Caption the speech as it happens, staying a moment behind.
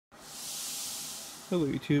Hello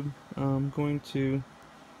YouTube, I'm going to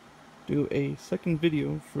do a second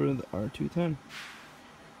video for the R210. I'm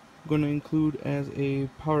going to include as a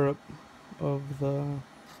power-up of the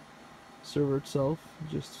server itself,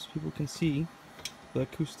 just so people can see the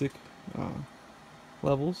acoustic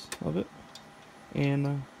levels of it.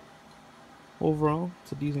 And overall,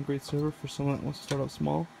 it's a decent great server for someone that wants to start out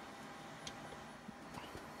small.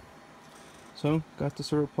 So, got the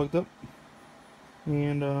server plugged up,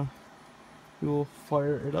 and we will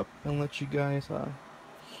fire it up and let you guys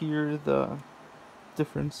hear the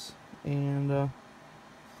difference. And I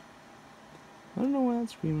don't know why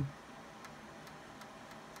that's screaming.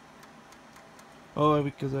 Oh,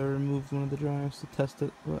 because I removed one of the drives to test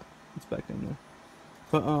it, but it's back in there.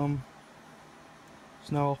 But so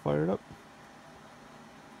now I'll fire it up.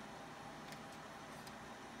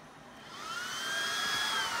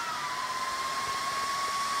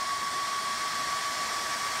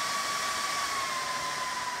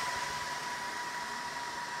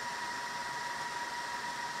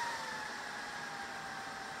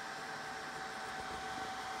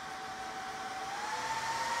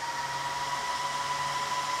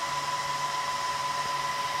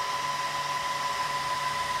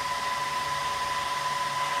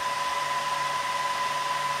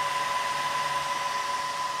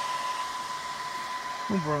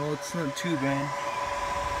 Overall, it's not too bad.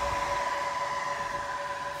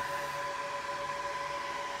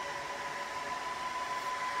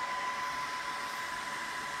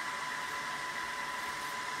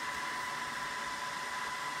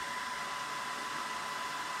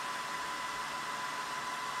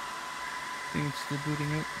 I think it's still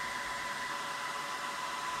booting up.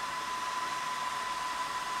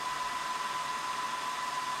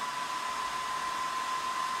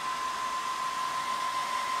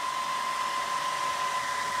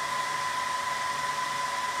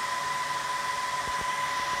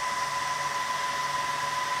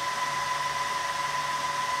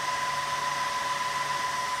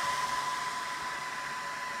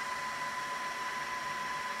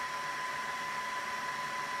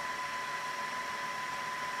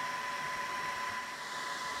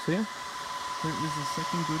 So yeah, there is the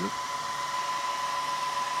second boot up.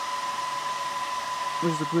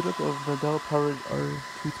 There's the boot up of the Dell PowerEdge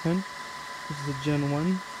R210. This is a Gen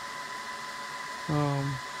 1.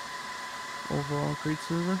 Overall great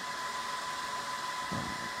server.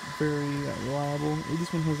 Very reliable.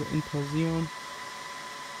 This one has an Intel Xeon.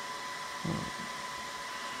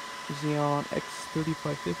 Xeon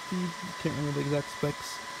X3550. Can't remember the exact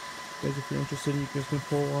specs. Guys, if you're interested, you guys can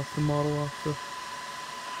pull off the model off the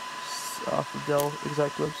Dell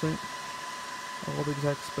exact website. All the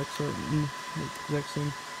exact specs are in the exact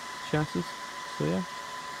same chassis. So yeah,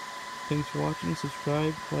 thanks for watching.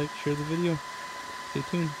 Subscribe, like, share the video. Stay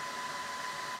tuned.